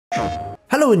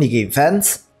Hello indie game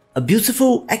fans! A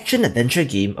beautiful action-adventure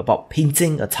game about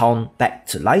painting a town back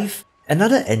to life,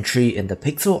 another entry in the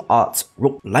pixel art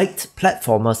roguelite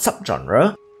platformer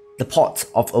subgenre, the port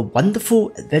of a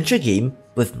wonderful adventure game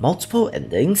with multiple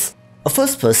endings, a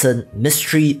first-person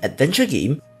mystery adventure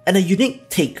game, and a unique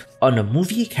take on a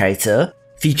movie character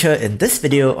feature in this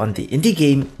video on the indie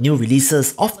game new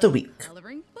releases of the week.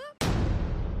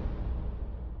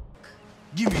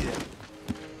 Give me that.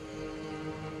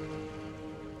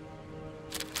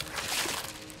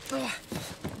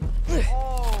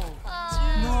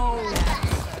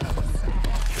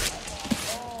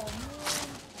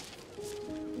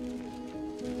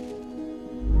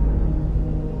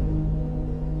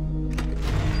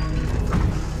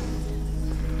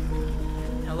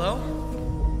 Hello?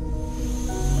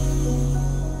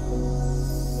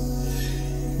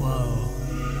 Whoa.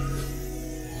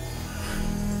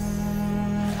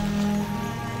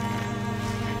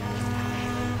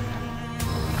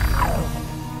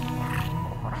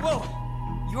 Whoa!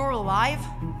 You're alive?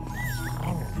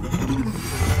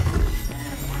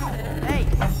 Hey!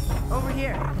 Over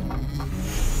here!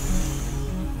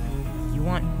 You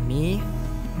want me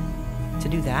to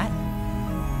do that?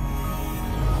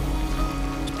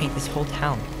 Paint this whole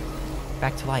town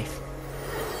back to life.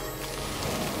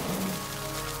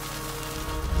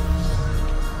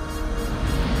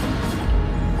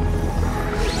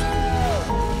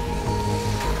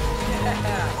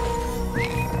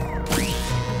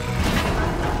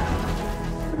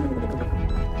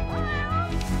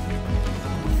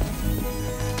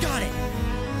 Got it.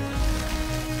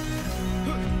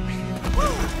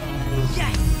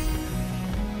 Yes.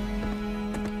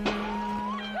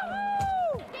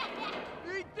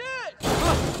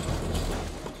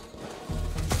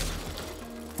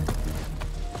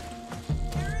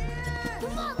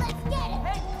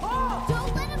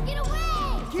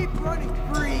 Running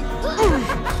free.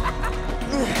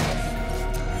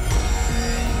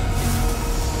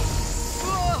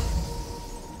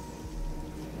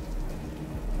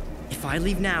 If I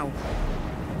leave now,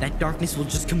 that darkness will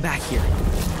just come back here.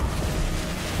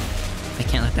 I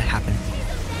can't let that happen.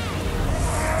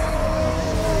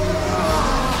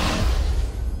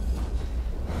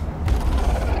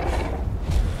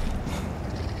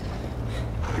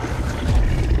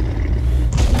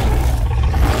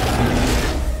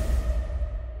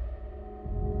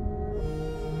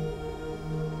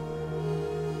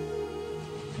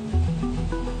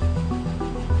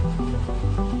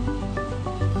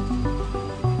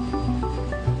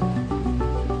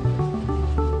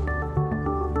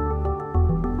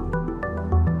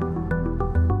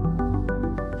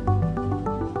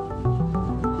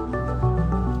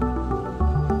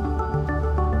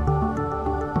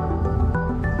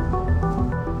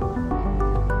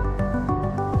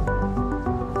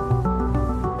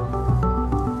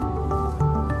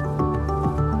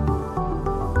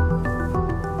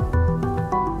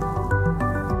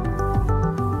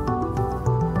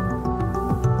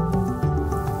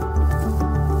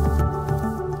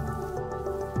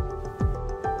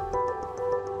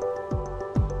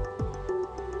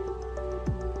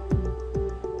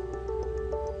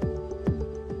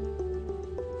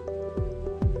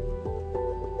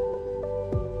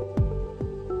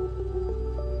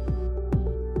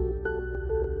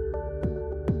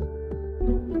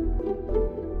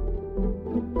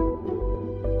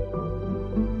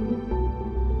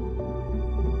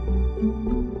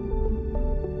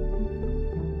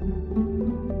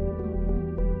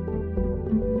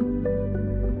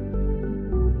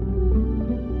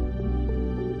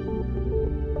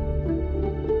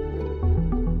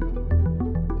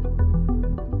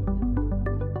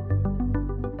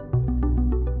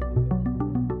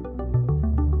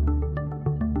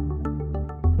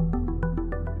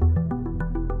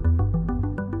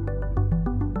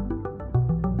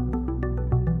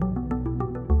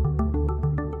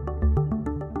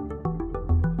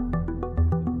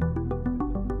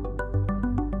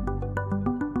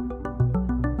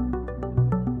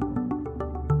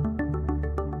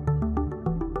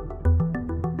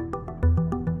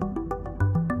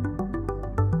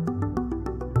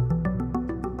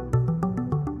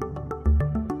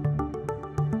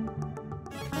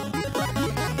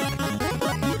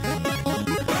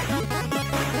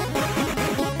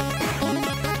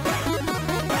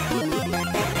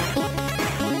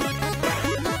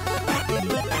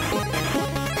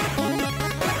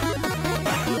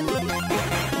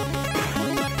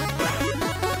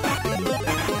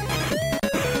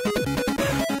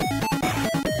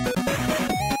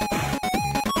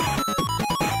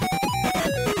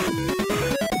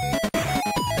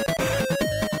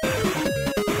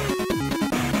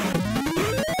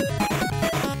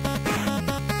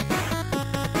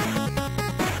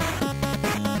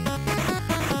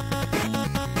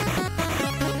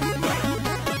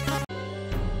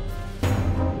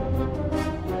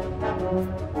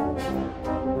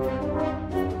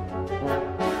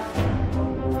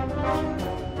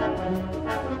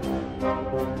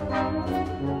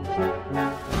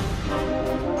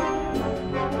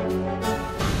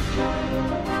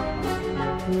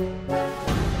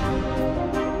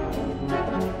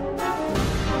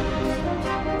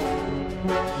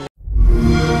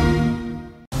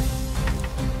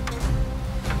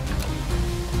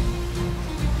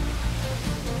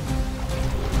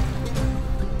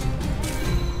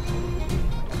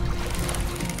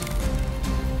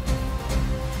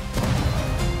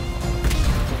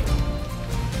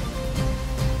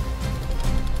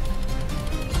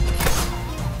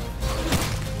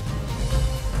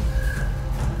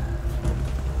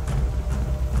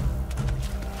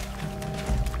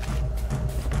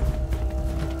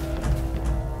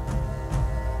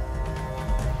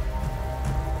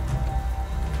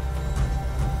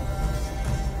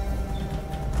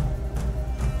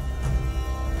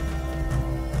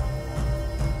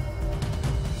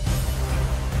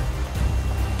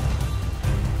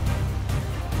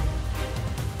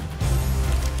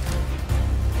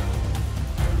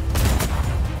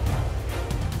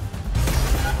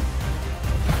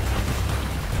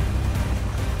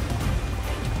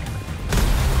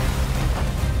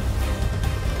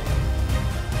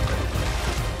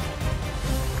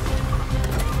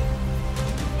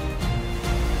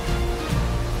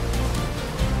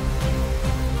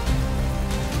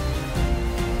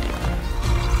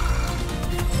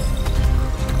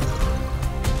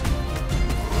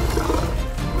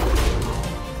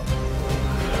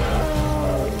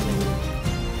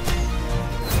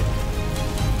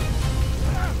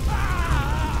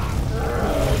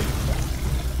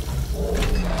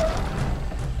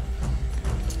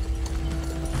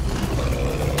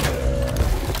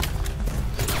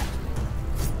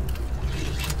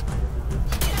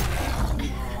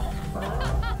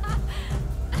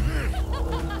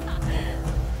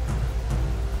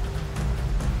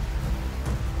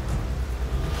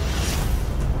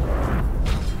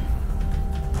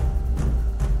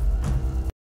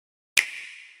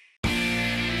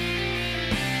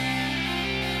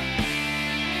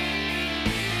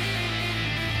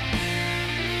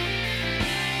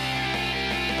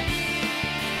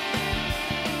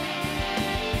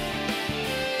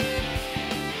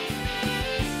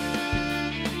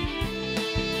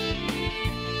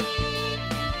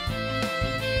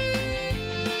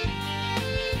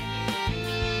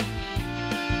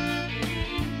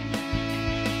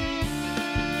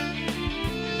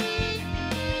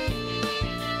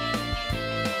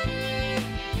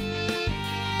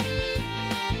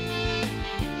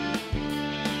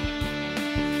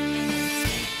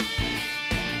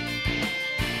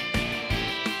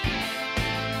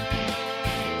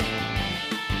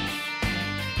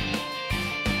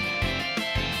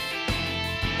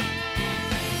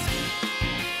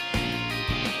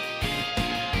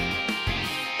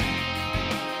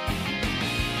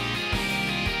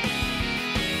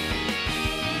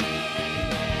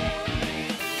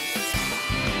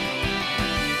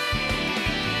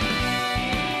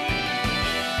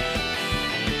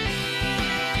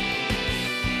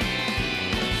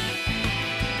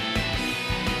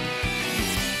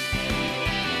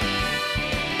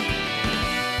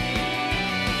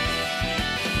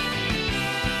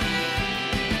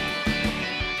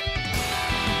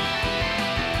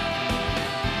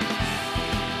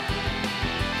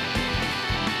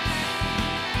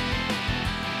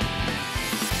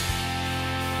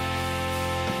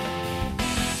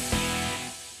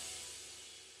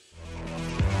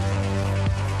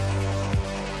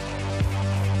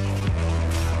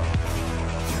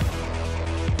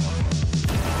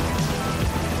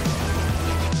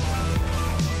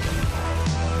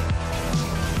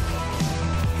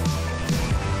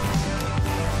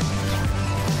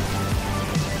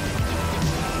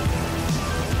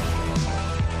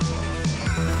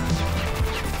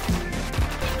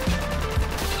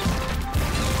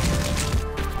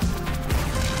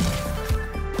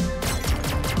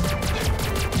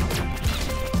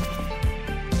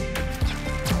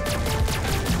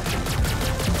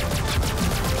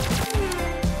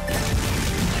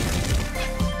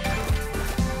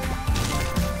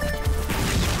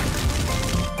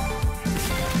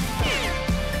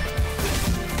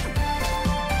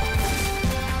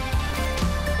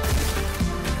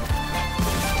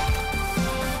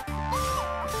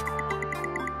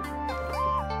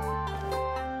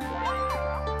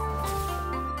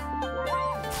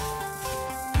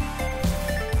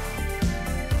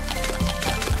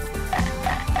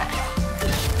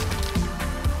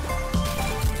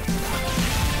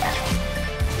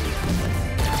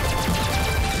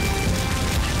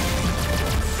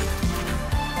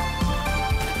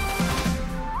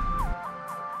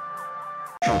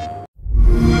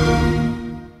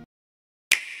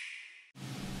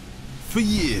 For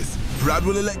years,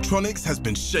 Bradwell Electronics has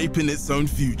been shaping its own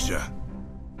future.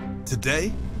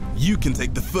 Today, you can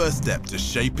take the first step to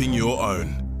shaping your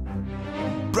own.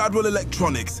 Bradwell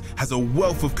Electronics has a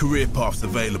wealth of career paths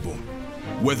available,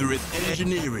 whether it's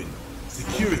engineering,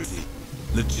 security,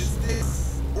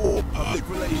 logistics, or public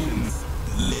relations,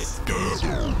 the list goes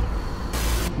on.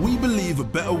 We believe a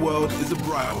better world is a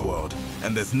brighter world,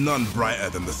 and there's none brighter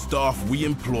than the staff we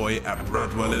employ at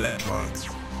Bradwell Electronics.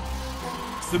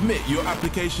 Submit your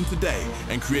application today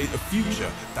and create a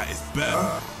future that is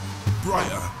better,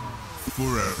 brighter,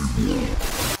 forever.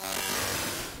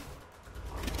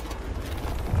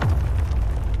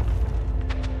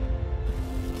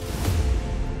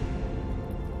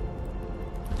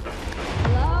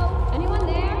 Hello? Anyone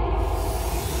there?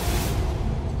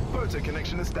 Photo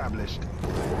connection established.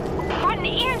 Rotten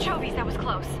anchovies, that was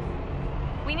close.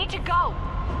 We need to go.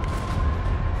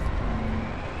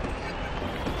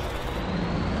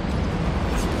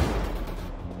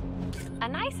 A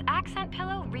nice accent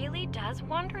pillow really does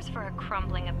wonders for a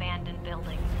crumbling abandoned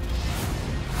building.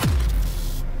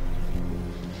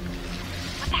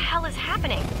 What the hell is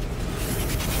happening?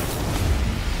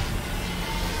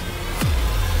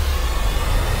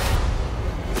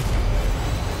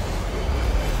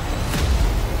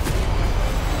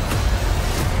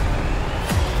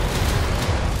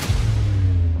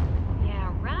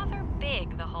 Yeah, rather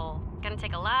big, the hole. Gonna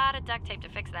take a lot of duct tape to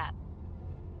fix that.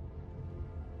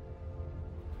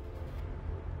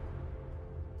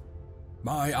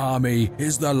 My army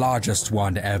is the largest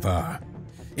one ever.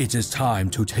 It is time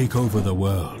to take over the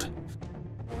world.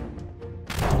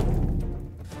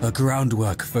 The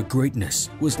groundwork for greatness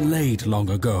was laid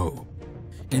long ago.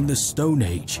 In the Stone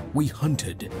Age, we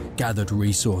hunted, gathered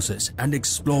resources, and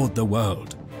explored the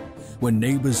world. When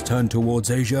neighbors turned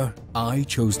towards Asia, I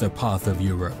chose the path of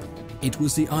Europe. It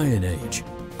was the Iron Age.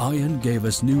 Iron gave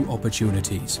us new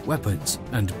opportunities, weapons,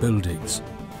 and buildings.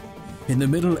 In the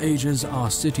Middle Ages, our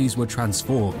cities were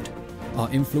transformed. Our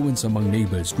influence among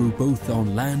neighbors grew both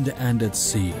on land and at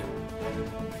sea.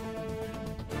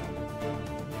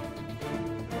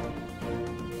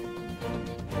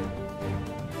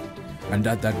 And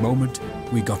at that moment,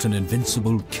 we got an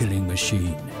invincible killing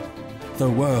machine. The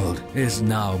world is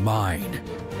now mine.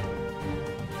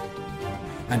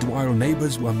 And while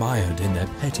neighbors were mired in their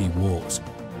petty wars,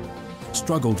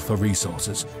 struggled for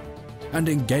resources, and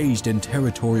engaged in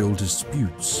territorial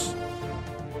disputes,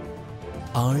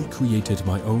 I created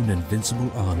my own invincible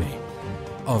army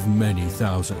of many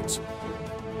thousands.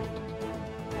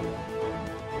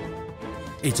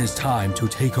 It is time to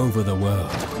take over the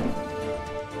world.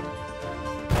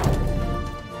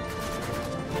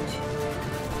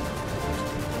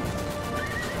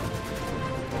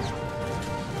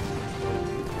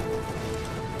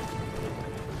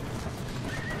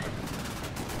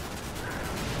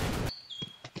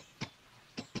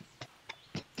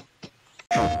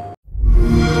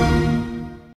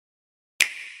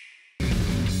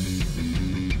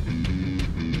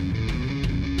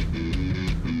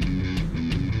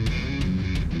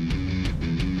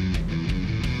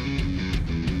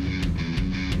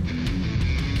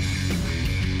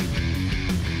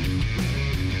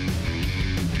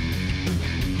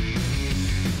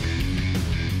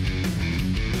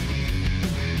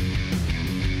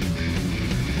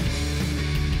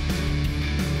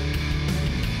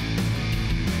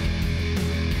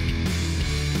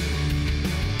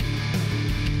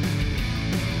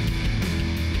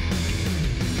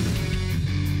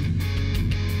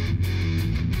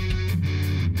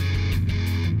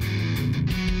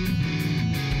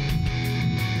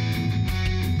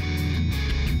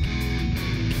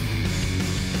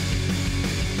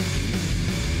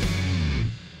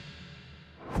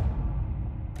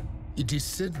 It is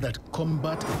said that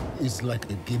combat is like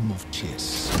a game of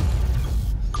chess.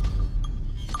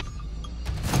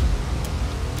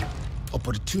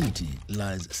 Opportunity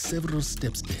lies several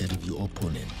steps ahead of your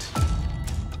opponent.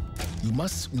 You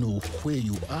must know where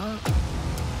you are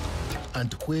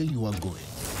and where you are going.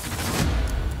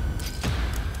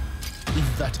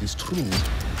 If that is true,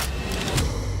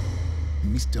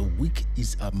 Mr. Wick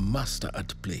is a master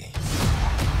at playing.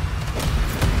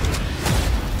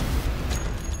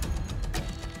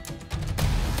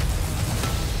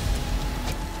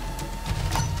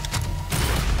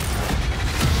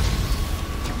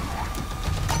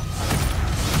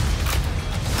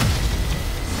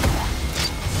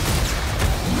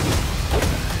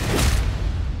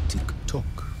 Tick-tock,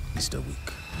 Mr. Wick.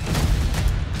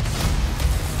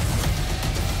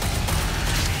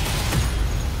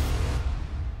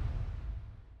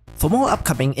 For more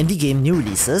upcoming indie game new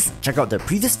releases, check out the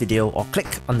previous video or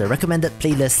click on the recommended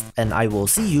playlist, and I will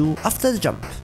see you after the jump.